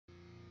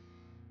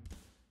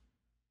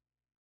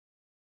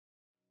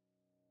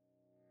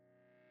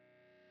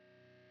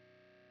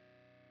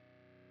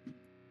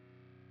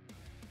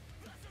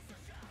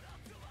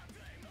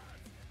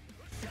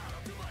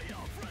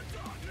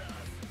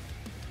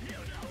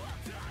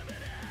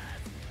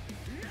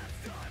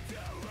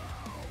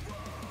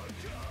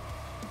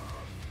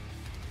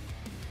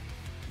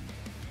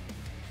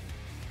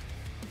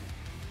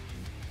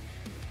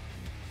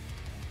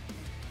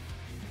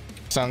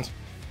Send.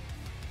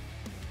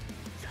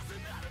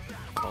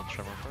 I'll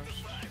trimmer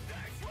first.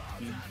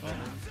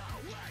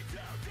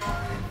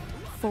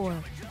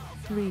 4,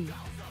 3,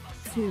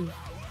 2,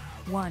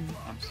 1.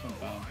 I'm so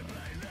bad.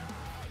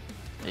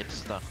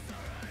 It's done.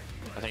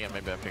 I think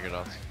maybe I figured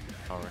out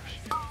how it works.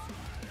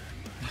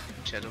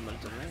 Gentlemen,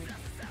 Yeah.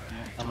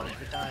 I'm gonna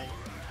die.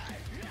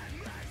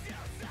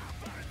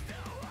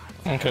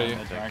 Okay.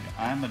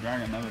 I am the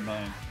dragon, never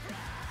died.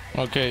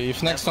 Okay,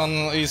 if next one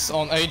is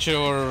on AG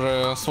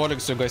or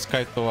Swolix, you guys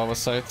kite to our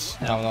side.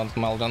 Yeah. I'm not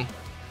Malden.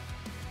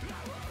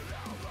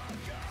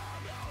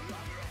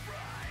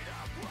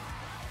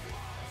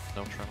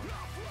 No trimmer.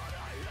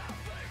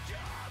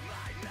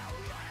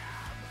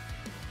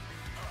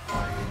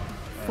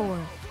 Four,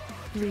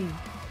 3,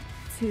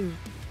 2,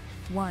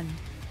 1.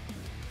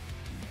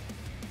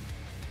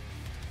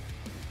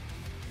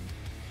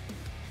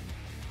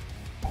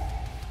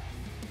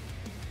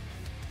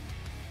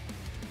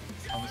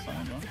 Other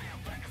side, bro.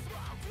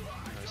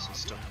 No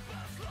system.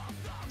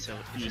 So You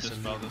it's just a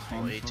spell this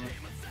one. wait. so-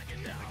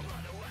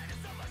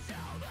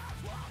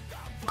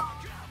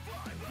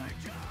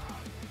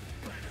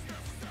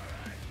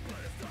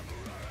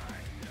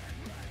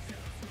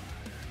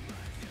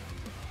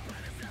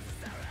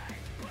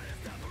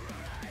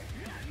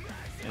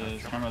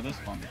 Tremor this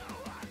one.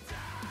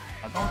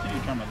 I don't think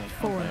you tremor this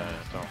one. 4,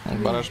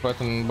 Don't. Barrage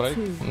button break?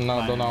 Two.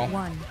 No, don't know.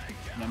 1.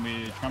 Then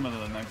we tremor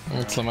the next.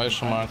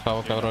 Exclamation mark,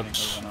 Havoc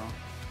DH.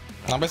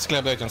 I'm basically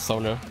updating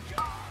slowly.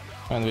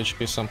 And which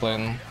piece I'm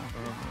playing.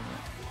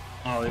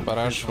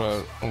 Barrage,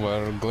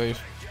 where Glaive.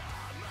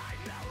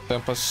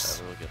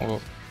 Tempest,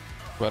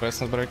 where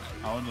Resonance break.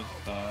 I would just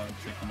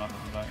kick them up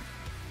at the back.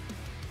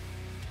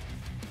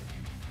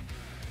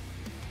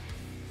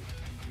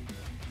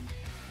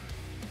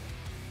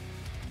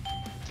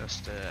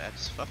 Just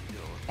X fuck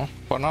you.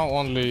 For now,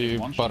 only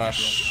One shot,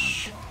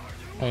 Barrage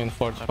in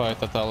Fortified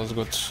Atal is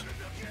good.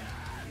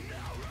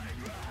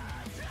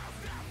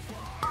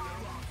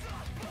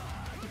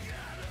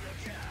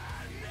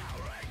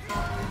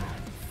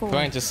 Four,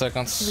 20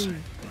 seconds. 3,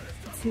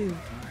 2,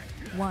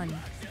 1.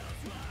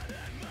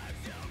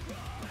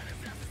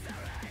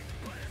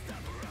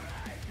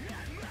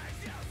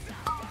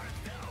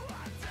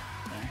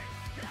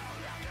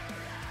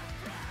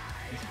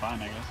 It's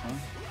fine, I guess, huh?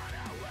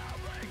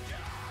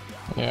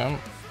 Yeah.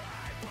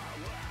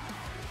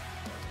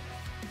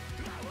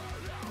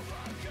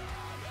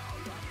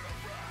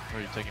 Where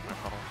are you taking my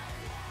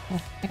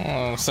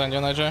funnel? Send you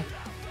an AJ.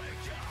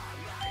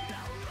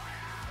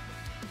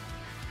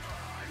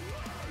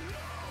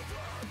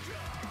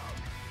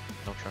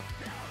 No trim.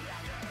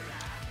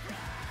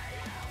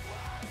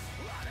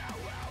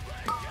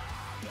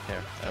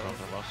 Here, I don't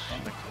know loss.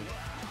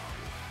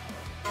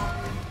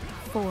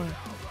 4,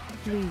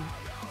 3,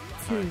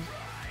 2,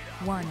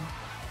 1.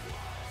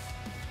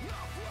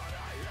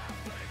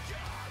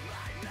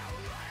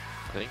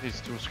 I think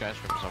these two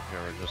skyscrapers up here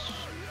are just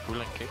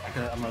pull and kick.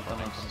 Okay, I'm not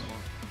gonna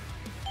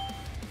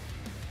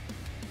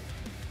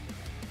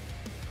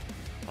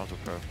Auto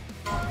curve.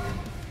 I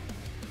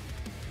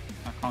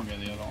can't get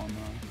the other one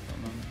now.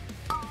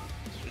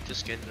 So we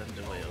just get it on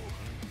the way up.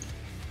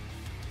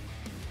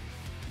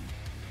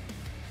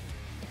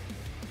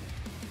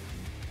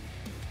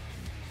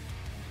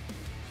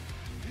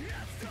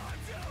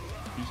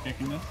 Who's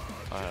kicking this?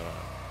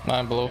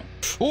 I'm blue.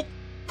 Oop!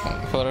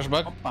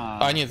 Flashback.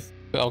 Hoppa. I need.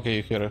 Okay,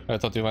 you hear it. I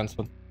thought you went.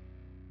 But...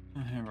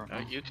 Here we go.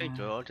 You can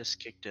go, I'll just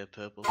kick the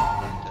purple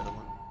knock the other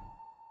one.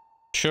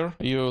 Sure,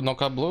 you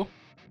knock up blue?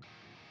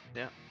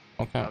 Yeah.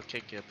 Okay. I'll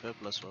kick the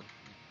purple as well.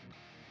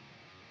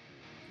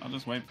 I'll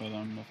just wait for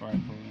them before I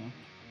pull, yeah.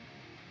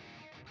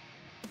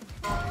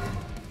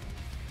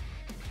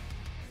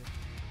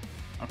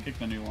 I'll kick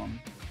the new one.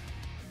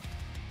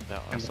 Yeah,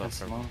 I still have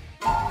purple.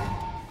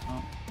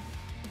 Oh.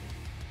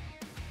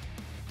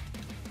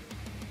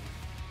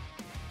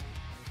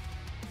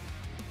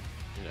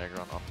 Need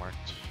aggro on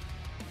unmarked.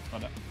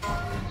 Got it.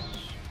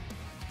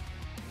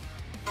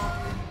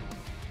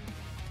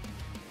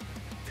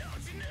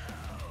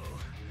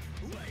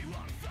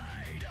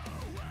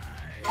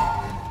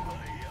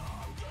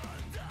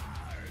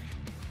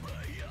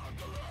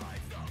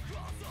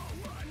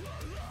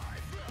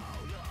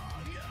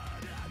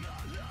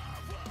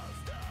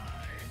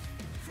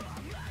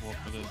 Walk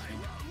for this, yeah.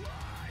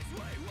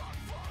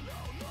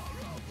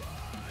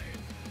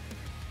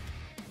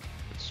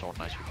 It's so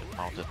nice we can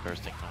mount it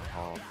bursting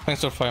now.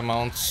 Thanks for 5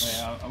 mounts.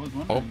 Wait, I was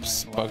wondering.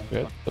 Oops, like, bug why bit,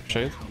 the the fuck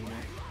shade.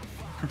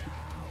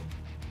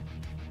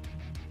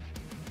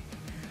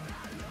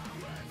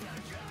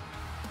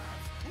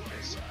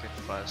 Okay, so kick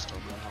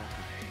firestorm now.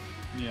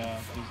 Yeah,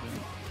 please do.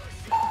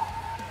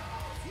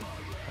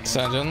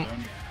 Sanjin.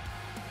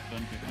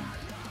 Don't kick him.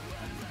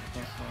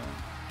 That's,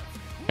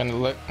 Can you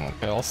let.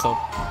 Okay, also. I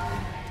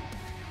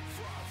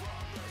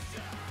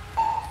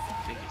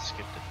think he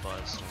skipped the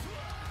firestorm.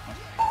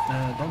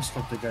 Don't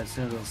stop the guys,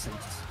 they're those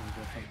things.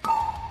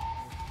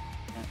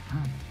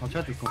 I'll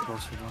try to control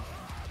you now.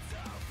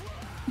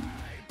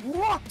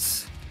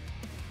 What?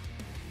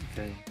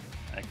 Okay.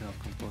 I cannot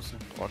compose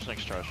it. Watch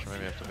next charge,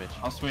 maybe have to beat.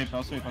 I'll sweep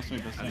this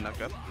thing.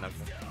 Knock up.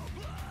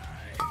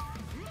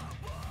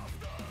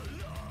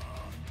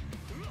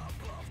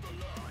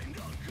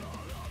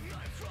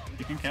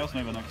 You can Chaos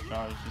Nova next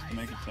charge just to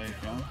make it safe,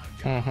 yeah?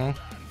 Mm-hmm.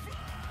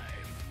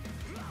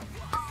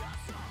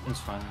 It's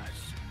fine.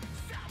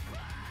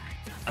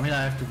 I mean,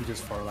 I have to be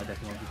this far, like I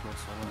cannot be close.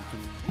 I want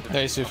to.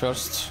 AC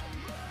first.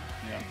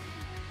 Yeah.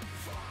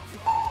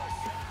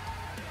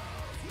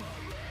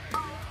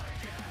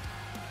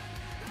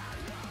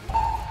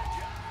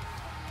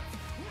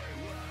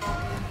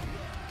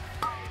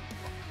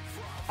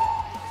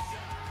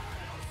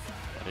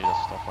 I need to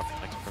stop watching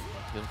next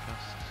purple heal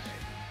cast.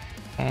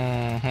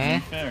 Mm-hmm.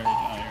 Fair, you're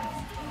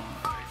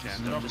Yeah, just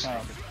no, drop just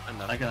out.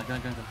 enough. I can. Don't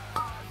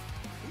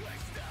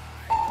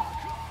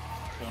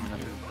I'm gonna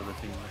do do the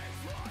thing.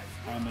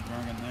 I'm the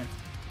dragon there.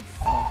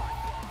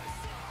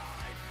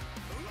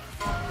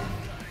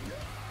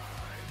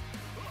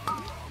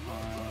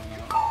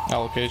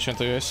 Allocation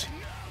to US.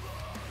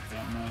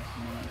 Yeah, nice.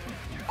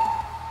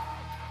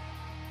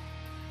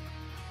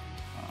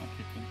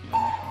 Kick into the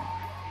next one.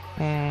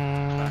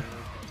 Mm. I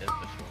did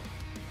before.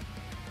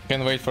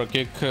 Can wait for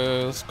kick,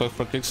 go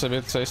for kicks a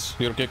bit, says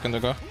your kick and the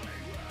go.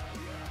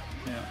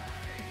 Yeah.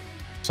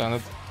 Send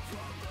it.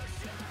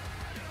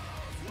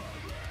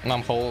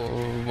 I'm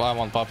whole, I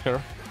want pop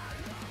here.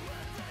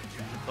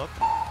 Pop.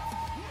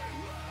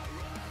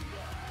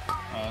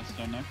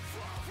 Stone next.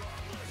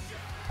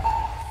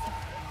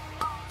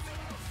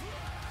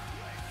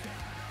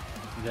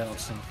 Yeah, I'll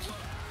send it.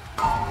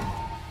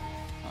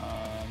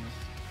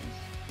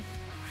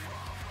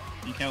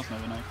 You Chaos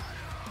Nova next.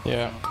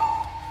 Yeah.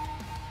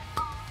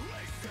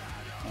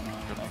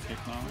 I'll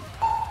kick now.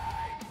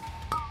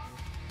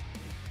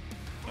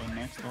 Stone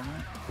next,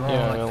 over. Bro,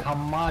 Yeah, like, well.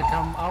 come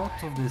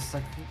out of this.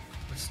 Like,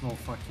 there's no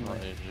fucking Not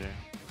way. AG.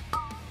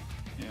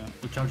 Yeah.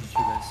 He charges you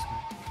guys.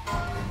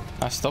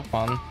 I stop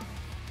one.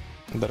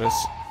 There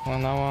is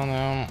one.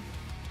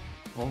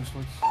 All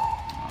sorts.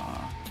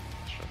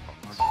 Sure,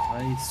 focus.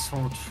 I so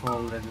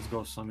troll let it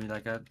go on me.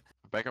 Like,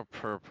 Back up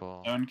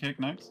purple. Stone kick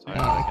next. I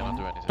cannot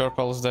do anything.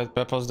 Purple's dead,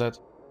 purple's dead.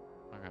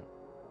 Okay.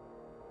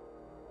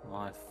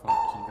 my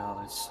fucking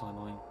god, it's so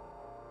annoying.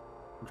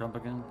 Jump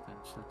again? Okay,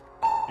 shit.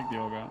 Kick the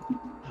ogre out.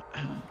 I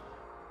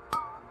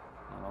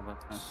know,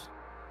 but Nice.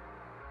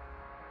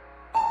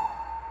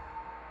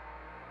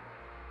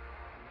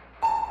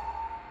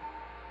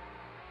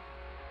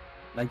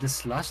 like the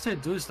slash they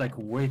do is like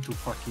way too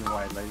fucking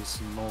wide. Like there's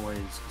no way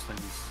it's just like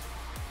this.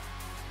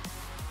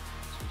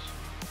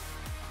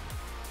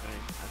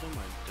 I don't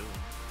mind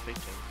doing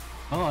faking.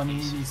 No, I mean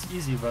it's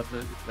easy, but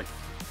like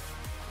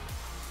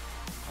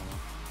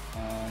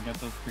Get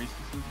those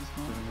priestesses this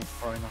didn't one. move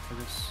far enough for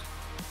this.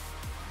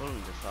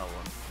 Following the far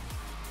one.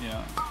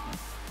 Yeah.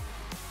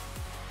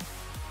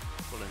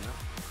 Pulling up.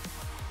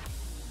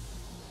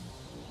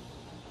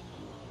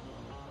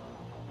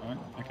 Alright,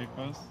 I kick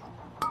first.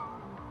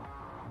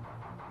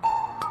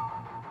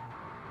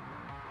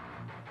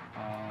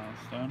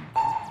 Stone.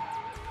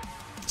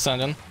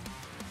 Sending.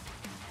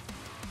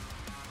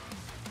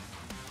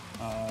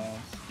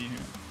 Ski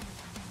here.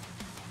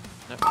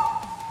 Yep.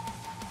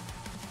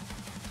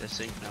 They're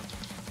sync now.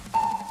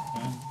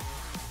 Okay.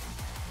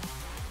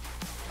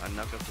 I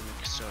knock up the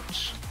next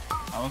search.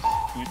 I was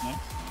sweep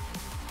next.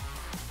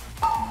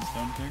 And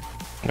stone kick.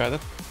 Got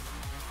it.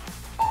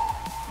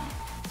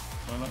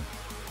 Toilet.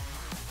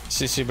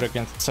 CC break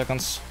in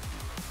seconds.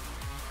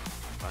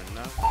 Fine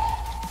now.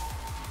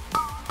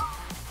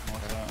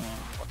 What's that now?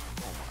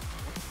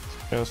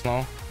 Chaos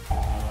now.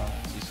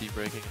 CC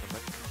breaking in the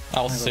back.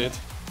 I'll see it.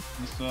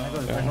 Just, I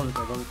got it, yeah. I got it,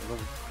 I got it, I got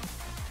it.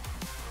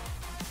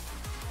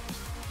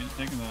 just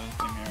taking the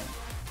thing here.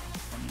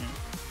 From here.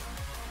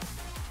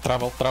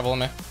 Trouble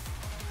me. I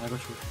got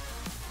you.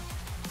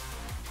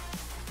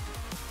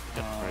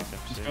 Break him,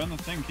 Just see. go in the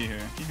thing, Key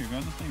here. Key here, go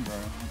in the thing, bro.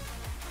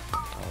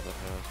 Oh, the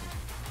hell.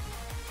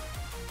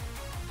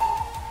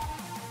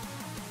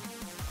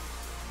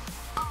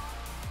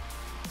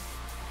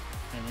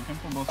 Okay, we can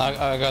pull both.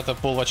 I got a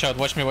pull, watch out,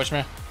 watch me. Key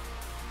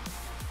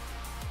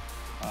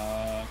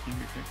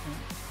here, kick here.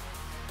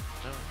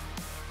 No.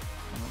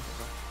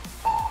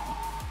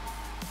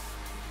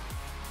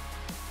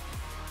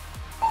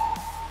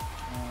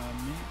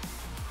 Me.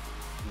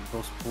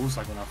 Those pulls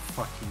are gonna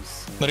fucking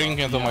sing. Ring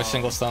into my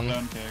single stun.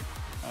 Stone kick.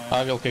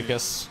 I will kick,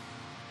 yes.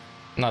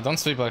 No, don't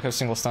sweep, I have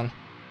single stun.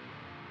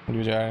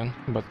 Do the iron,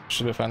 but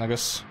should be fine, I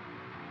guess.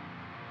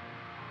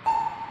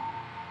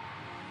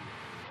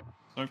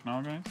 Soak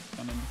now, guys.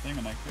 Stand in the thing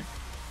and I kick.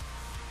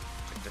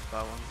 Take the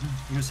far one.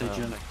 You say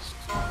Jin. Next.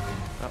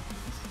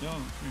 It's still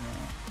 3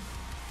 now.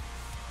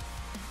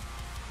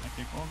 I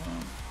kick all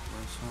down.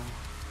 Where's one?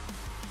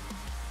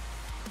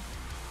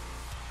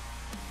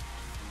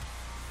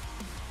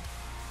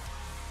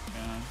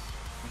 Yeah, nice.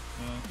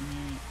 But, give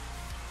me...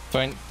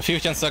 Fine,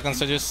 15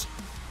 seconds, I just.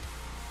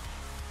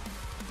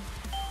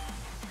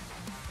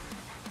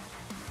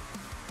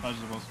 Charge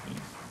the boss,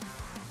 please.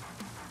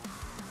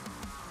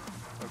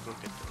 I'll go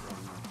get the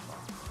wrong one far.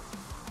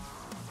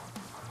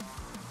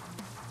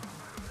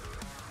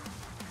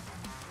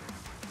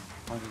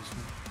 Might be this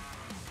one.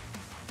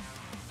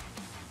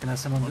 Can I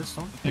send on this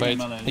one? Take Wait.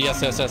 melee. Yes.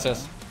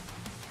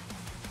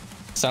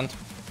 Send.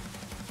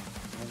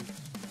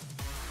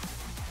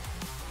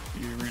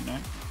 You root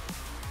next.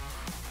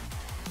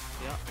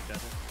 Yeah, I got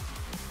it.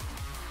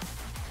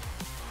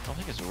 I don't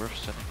think it's worth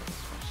sending with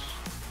this much.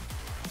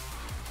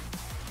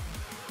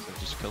 So it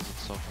just kills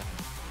itself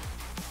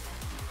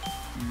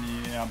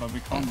anyway. Yeah, but we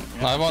can't.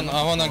 I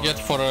wanna get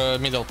for a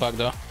middle pack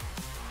though.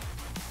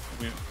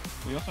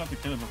 We also have to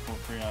kill it before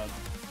free ad.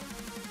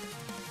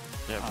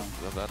 Yeah,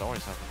 but that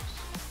always happens.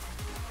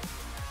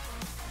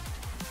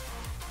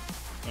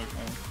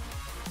 Okay.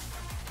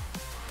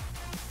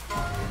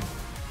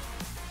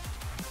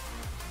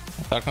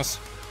 Darkness.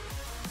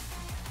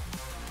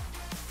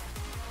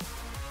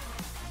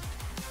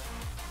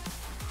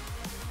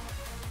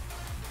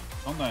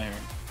 Don't die here.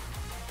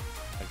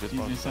 Like this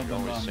Easy one's said like than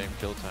always done. same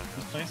kill time.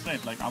 Just play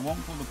safe. Like, I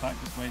won't pull the pack,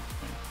 just wait.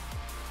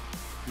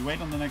 You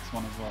wait on the next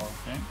one as well,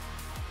 okay?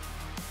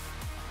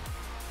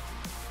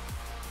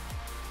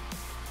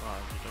 Wow,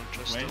 you don't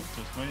trust Wait, them?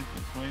 just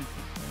wait.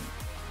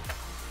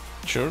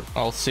 Sure,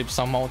 I'll sip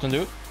some Mountain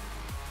Dew.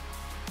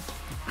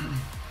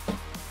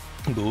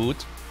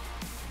 Good.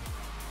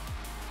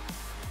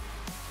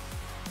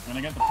 I'm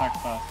gonna get the pack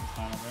fast this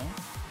time,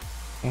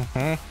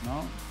 okay?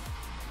 No?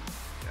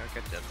 Yeah, I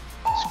get that.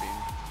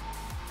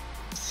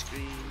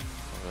 Screen.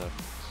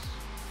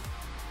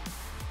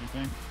 You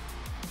think?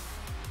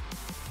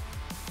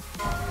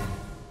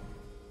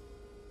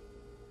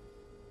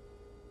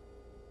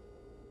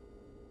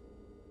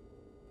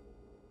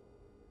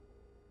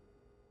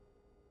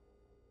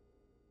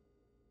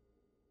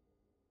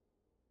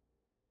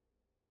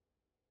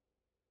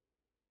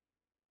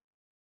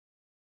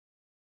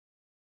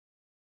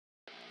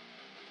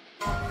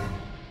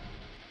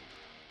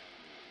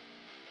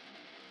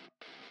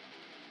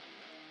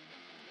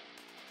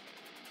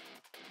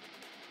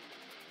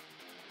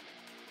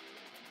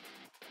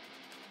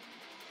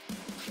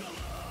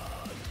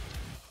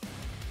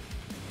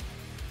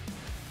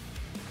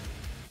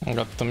 I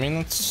got 2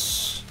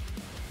 minutes.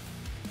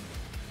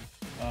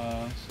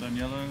 Stone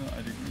yellow,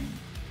 I do green.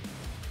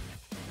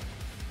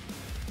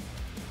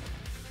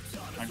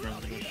 I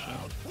grab the good shit.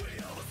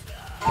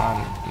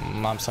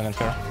 I'm sending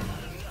here.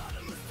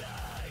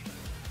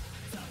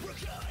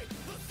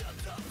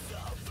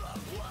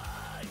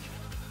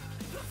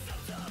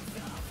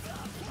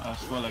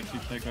 Swirlex, you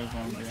take over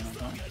on green,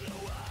 okay?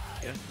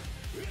 Yeah.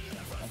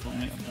 I put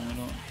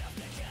middle.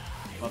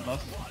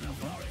 Bloodlust,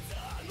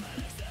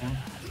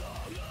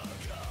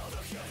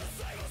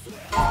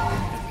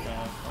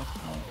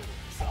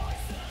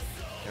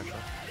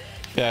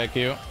 Yeah,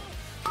 IQ.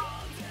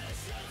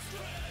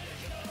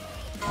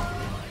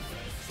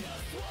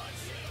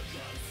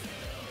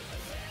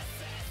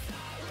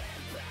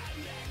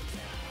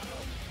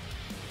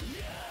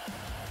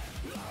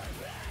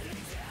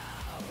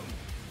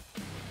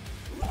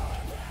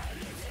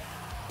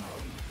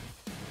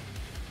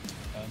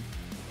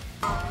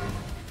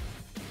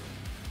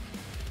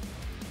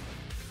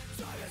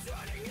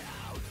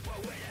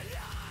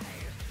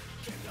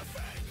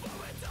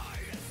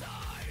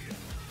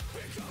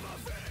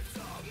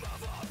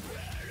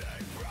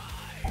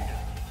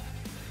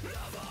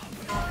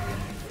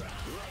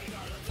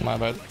 My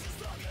bad.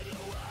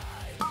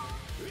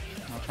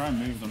 I'll try and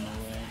move them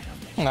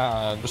away.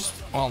 Nah, just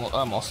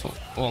almost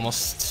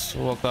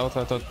walked out.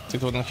 I thought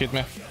it wouldn't hit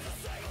me.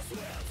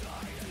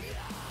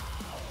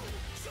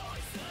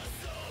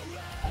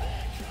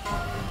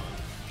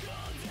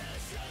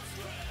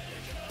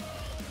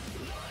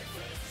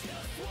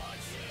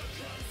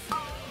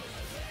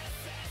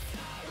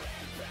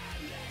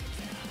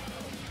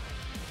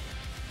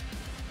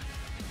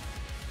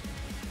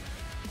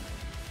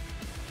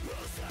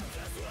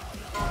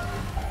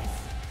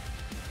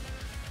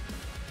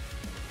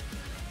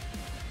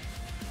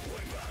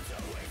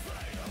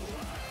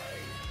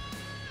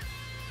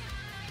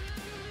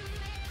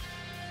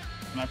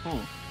 Can I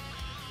pull?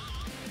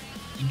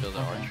 Just kill the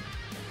orange.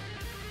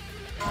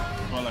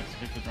 Swirlex,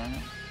 keep the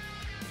dragon.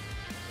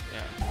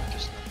 Yeah,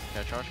 just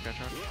Can I charge?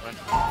 Right.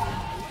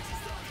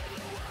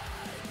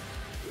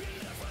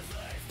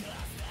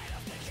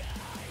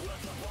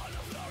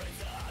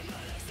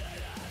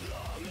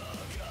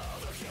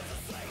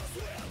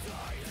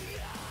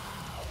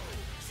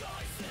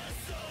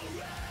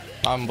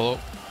 I'm blue.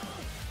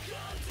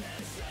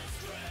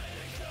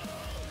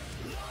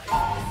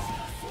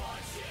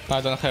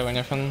 I don't have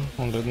anything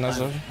on the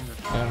nether.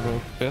 And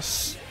the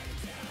piss.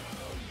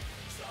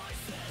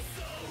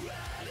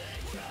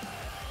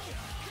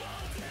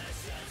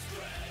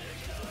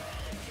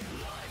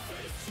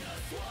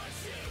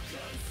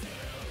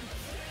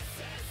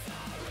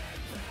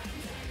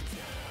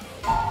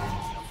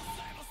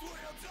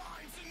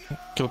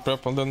 Kill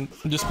prep and then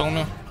dispel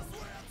me.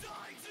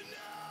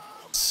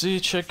 See,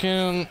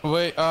 check-in.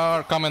 We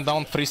are coming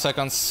down 3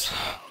 seconds.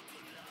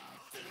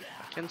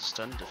 I can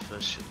stun the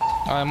first shit.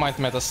 I might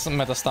meta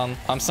stun.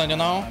 I'm sending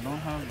now. I don't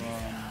have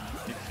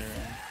kick here.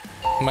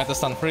 Meta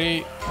stun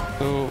 3,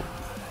 2.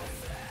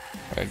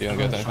 I didn't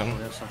get anything.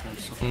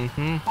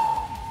 Mm-hmm.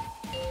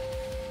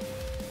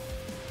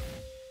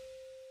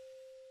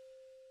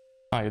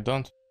 Ah, you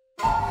don't?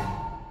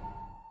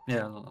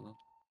 Yeah, no.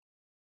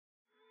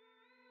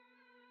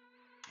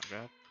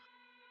 Grab.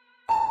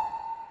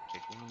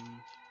 Take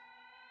one.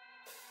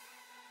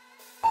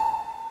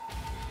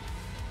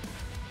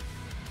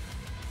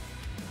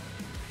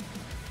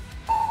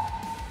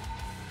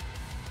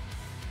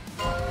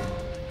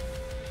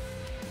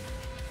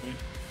 Sweet.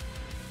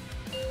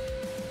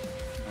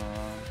 I'm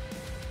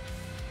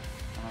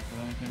not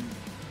with anything.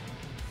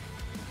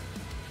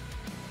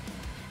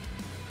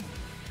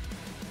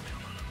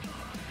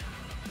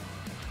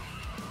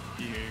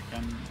 You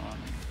can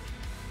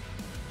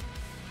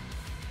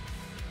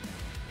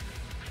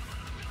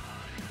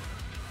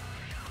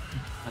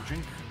A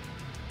drink?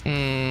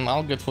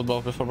 I'll get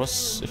football before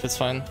boss if it's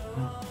fine.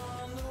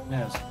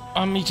 Yes.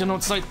 I'm eating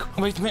outside.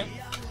 Wait me.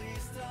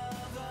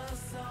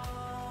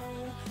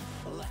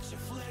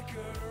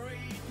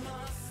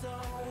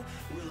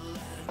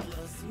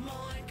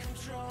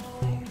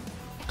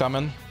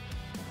 Coming.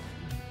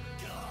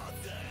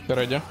 You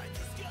ready?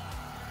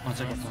 1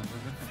 second.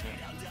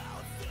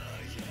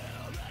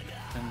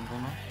 Can go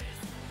now?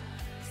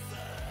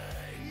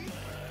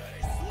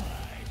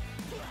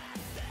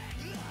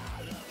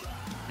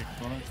 kick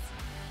for it.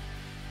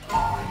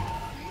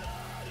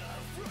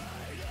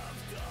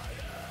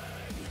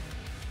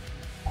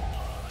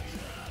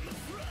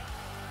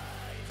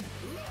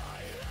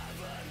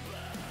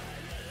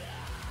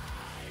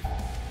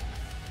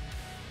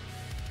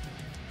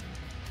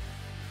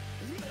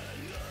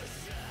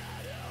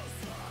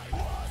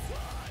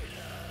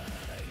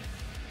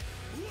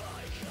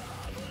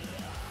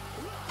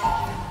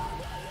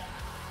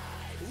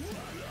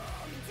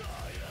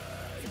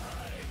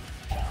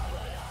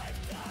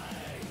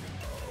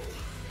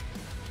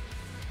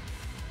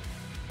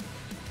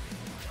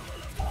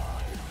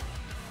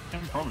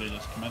 Can probably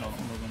just commit all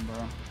of them,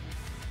 bro.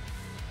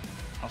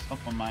 I'll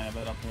stop on mine a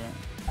bit up here.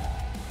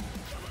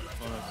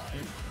 So that's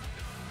good.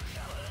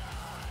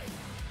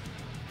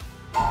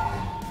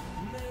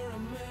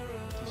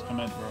 Just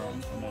commit, bro.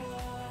 Commit.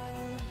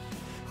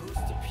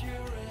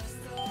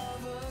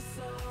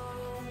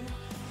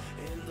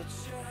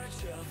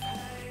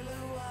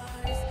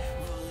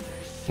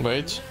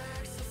 Wait.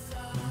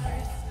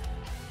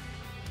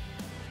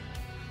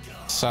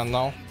 Send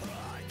now.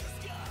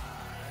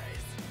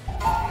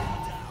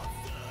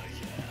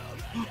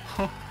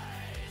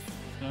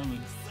 Damn it.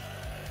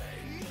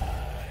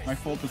 My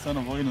 4%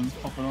 avoidance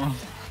popping on.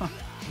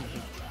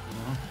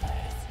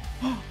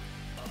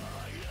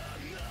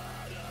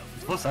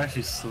 It was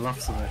actually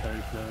slots on the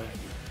Harry play.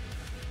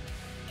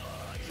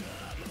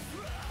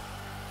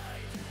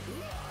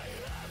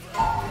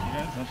 You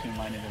guys actually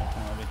might need to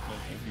come a bit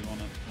closer if you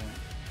want it.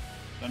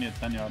 It's only a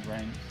 10-yard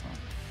range, so.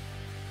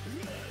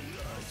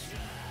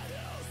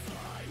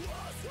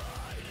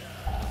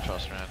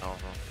 Trust me, I know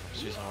from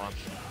season 1.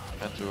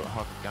 Been to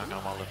Havoc DH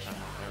all the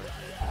time.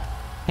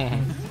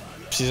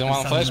 Season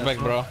 1 flashback,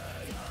 bro.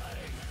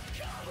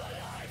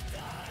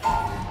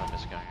 I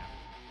miss Gang.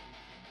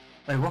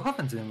 Hey, what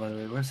happened to him by the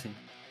way? Where's he?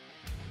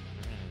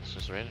 He's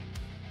just raiding.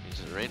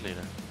 He's a raid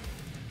leader.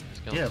 He's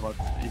killed. Yeah, but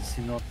is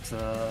he not?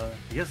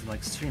 He hasn't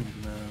like streamed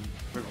in the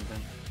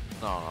Dragonflight.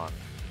 No,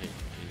 he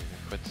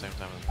quit the same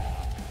time as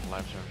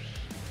live service.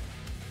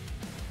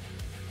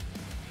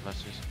 Last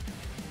season.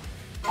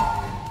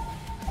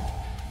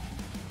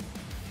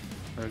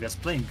 Are you guys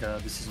playing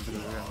this season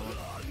together?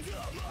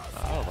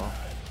 I don't know.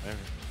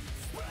 Maybe.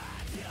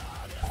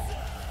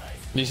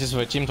 This is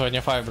for Team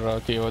 25, bro.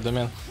 Okay, what do you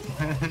mean?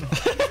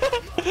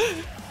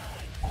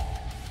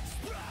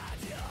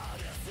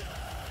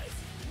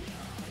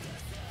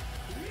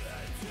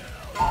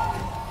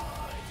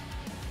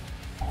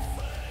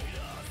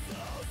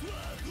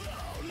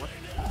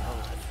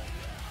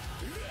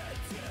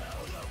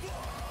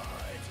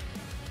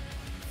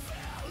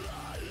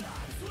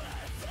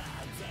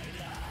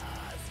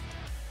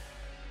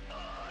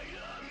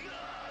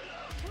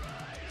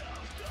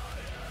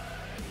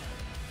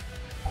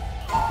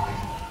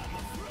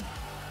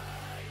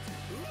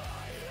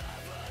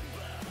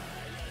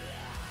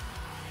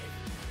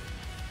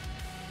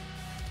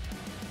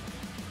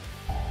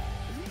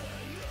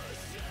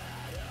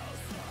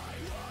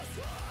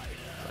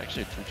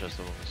 Actually, two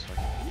adjustable is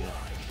fucking good.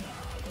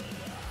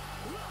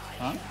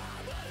 Huh? I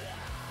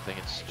think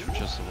it's two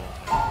adjustable.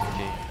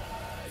 Okay.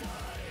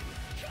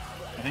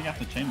 I think I have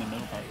to chain the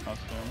middle part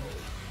faster.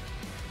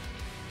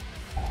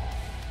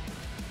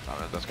 I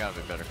mean, there's gotta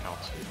be better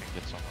counts so you can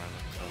get somewhere in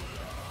the middle.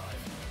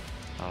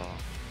 I don't know.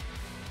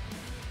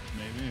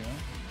 Maybe, yeah.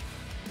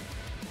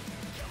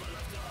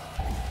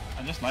 I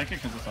just like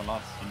it because it's a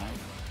lot, you know?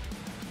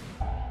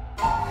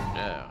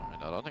 Yeah, I mean,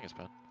 I don't think it's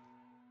bad.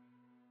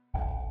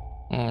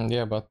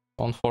 Yeah, but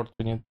on 4th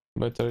we need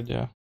better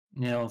idea.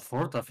 Yeah, on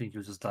 4th I think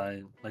you just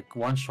die. Like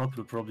one shot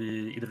will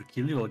probably either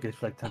kill you or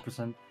get like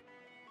 10%.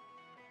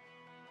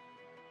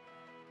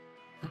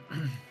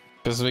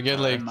 Because we get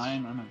like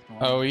 9 and it's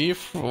 1.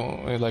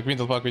 AoE, like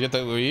middle pack, we get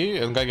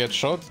AoE, and guy gets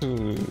shot,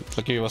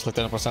 like he was like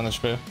 10%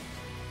 HP.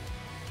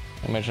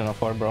 Imagine how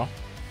far, bro.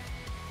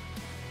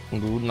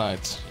 Good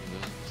night. See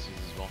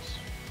this boss.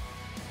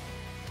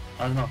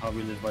 I don't know how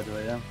we live, by the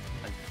way, yeah?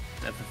 Like,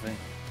 everything.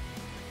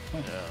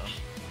 Yeah.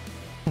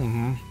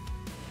 Mm-hmm.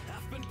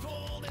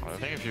 I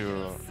think if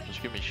you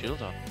just give me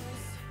shield on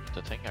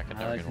the thing, I can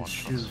never I get can one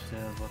shoot, shot.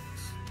 yeah, but...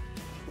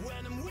 Oh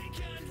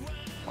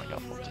my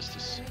god, what is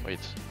this? Wait.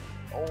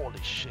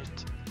 Holy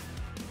shit.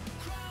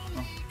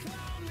 Oh.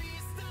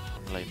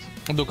 I'm late.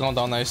 Do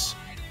countdown, nice.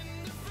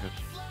 Good.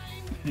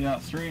 Yeah,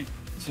 3,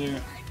 2,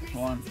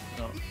 1,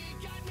 go.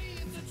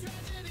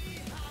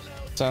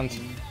 Send. Do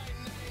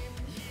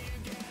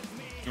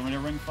you want me to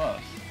ring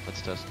first?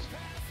 Let's test.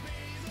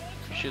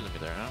 You're shielding me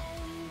there, huh?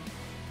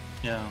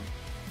 Yeah.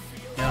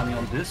 Yeah, I mean,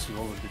 on this, you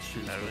always get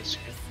shielded. No, it's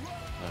good.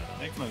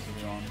 Stay close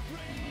if you want.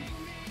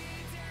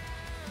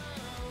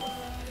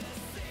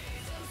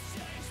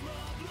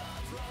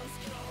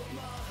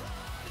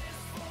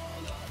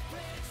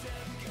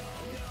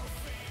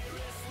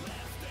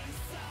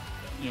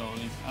 Yo,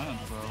 these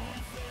ads, bro.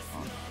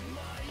 Oh.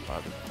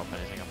 I didn't pop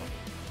anything up.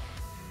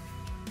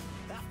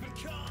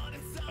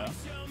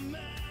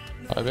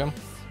 Yeah. IBM.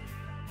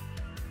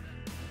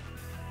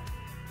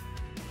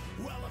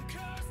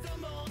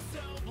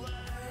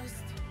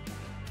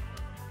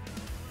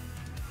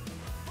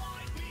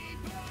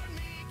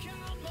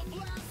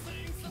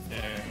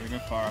 Yeah, we go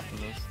far after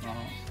this now.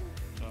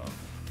 So.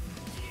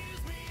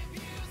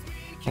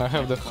 I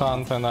have the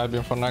hunt and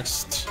IBM for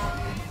next.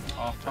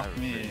 Oh, fuck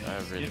me. I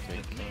have really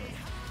skipped big. it,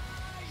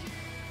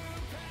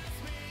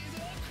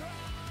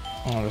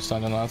 I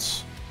understand the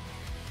nuts.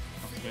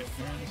 That's good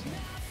here, isn't it?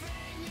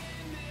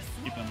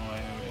 Keep them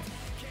away.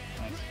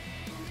 Nice.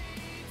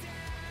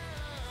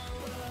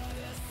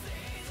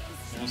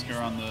 Just go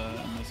around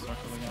in this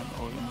circle again,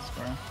 or in the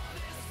square.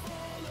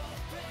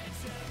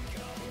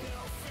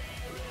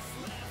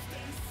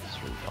 It's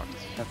really fucked.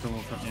 Have to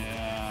move up.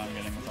 Yeah, I'm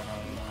getting the fuck out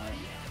of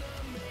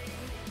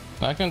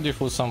there. I can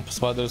defuse some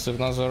spiders if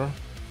necessary,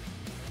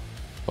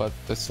 but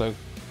it's like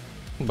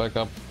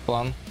backup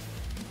plan.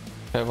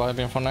 Have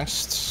IBM for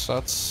next.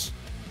 That's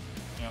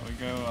Yeah, we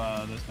go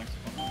this next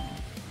one.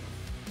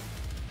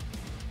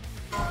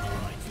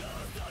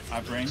 I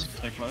bring,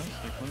 stay close,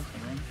 I bring.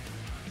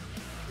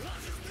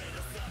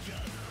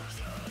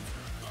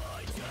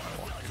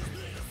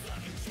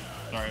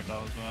 Sorry if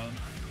that was bad.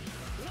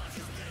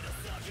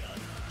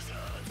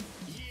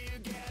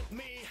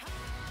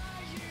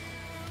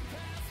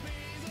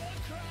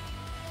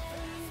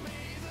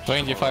 Oh,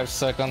 25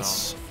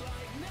 seconds.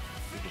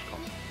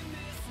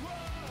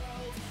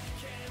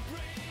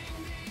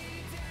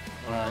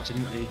 Can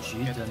you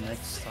AG the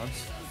next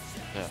starts?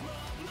 Yeah.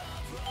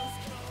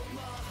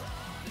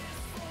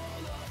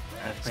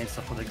 I have paint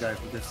stuff for the guy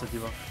who gets the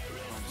debuff.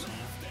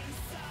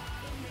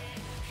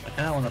 I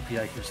kinda wanna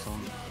PI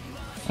Keystone.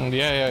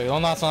 Yeah,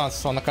 on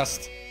us, on the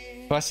cast.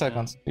 5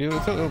 seconds. You'll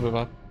be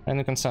back. And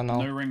you can send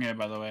now. No ring here,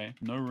 by the way.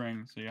 No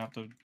ring, so you have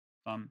to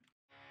stun.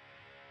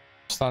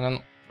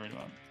 Stunning. Very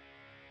bad.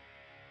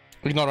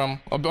 Ignore him.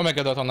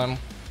 Omega dot on them.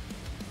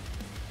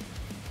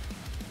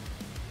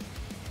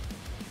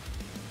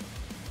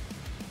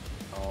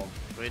 Oh,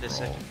 Wait a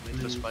second, wait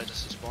for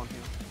spiders to spawn here.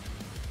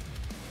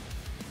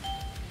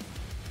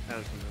 Hell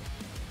no.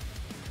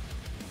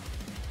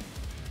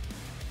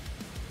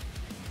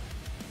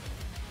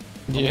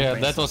 Yeah,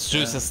 that was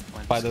juicy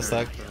spider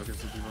stack.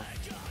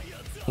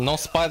 No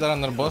spider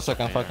under boss, I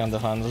can fucking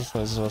defend this.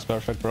 This was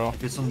perfect, bro.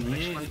 If it's on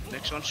me,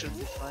 Next one should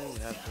be fine. We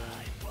have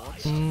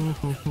wards.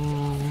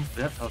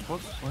 we have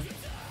teleports, what?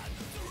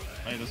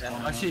 Hey, this Yeah,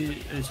 one.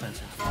 Actually, it's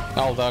fancy.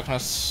 All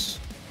darkness.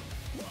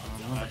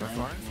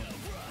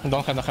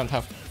 Don't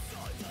have.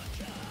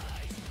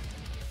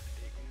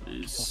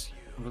 Is...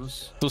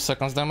 2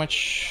 seconds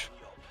damage.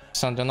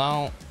 Send you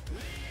now.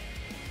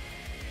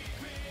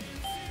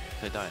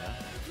 They die, huh?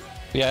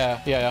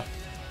 Yeah.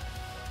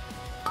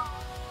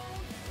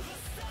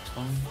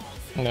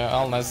 Yeah,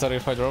 all necessary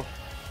if I drop.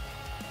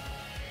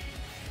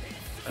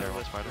 There,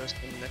 one spider. First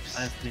and next.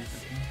 I have 3. Okay,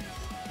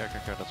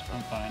 that's I'm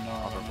fine. fine, no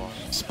Other worries.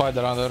 boss.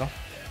 Spider under.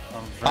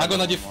 I'm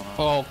gonna def.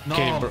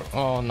 Okay, No. bro.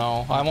 Oh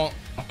no. I'm on.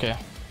 Okay. I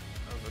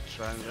will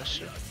try and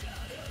rush it.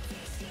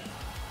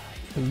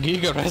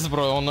 Giga res,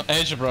 bro, on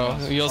edge, bro.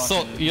 Yes,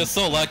 You're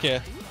so lucky.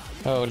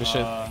 Holy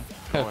shit. Have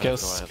ahead,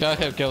 kills. go I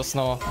ahead. have kills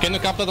now. Can you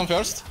capture them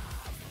first?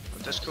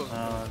 That's cool.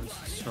 This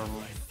is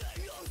trouble.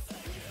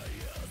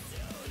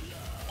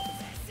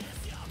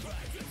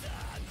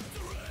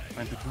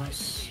 Find the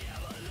cross.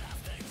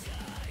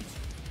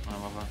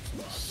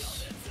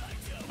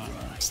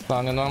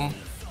 Stunning them.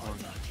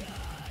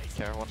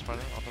 Care, one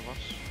spider, other boss.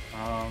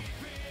 I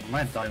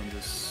might die on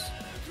this.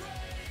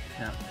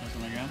 Yeah,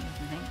 Listen again,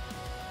 if you can.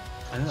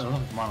 I don't know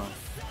if mana.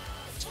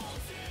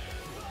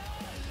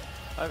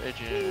 I have AG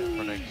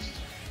for next.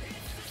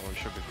 So we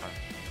should be fine.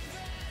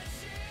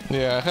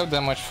 Yeah, I have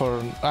damage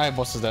for.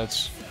 Boss is dead.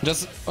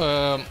 Just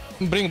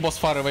bring boss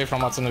far away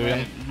from us in the Wait,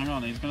 win. hang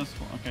on, he's gonna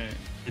spawn. Okay.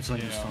 It's on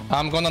Yeah. your stone.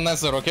 I'm gonna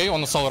Nether, okay? On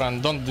the soul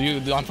run. Don't do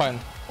you. I'm fine.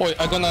 Oh,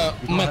 I'm gonna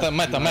meta.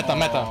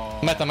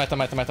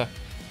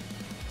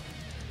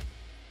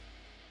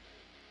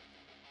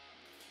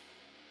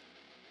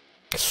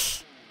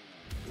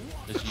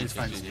 It's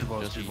fine, easy, kill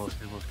boss, just kill easy. boss,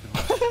 kill boss,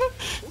 kill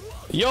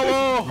boss.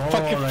 YOLO!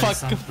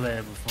 That's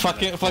unplayable for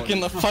me,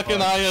 like,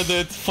 Fucking Aya,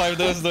 dude. 5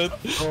 days, dude.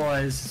 Bro,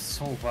 it's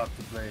so bad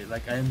to play.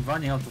 Like, I'm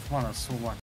running out of mana so much.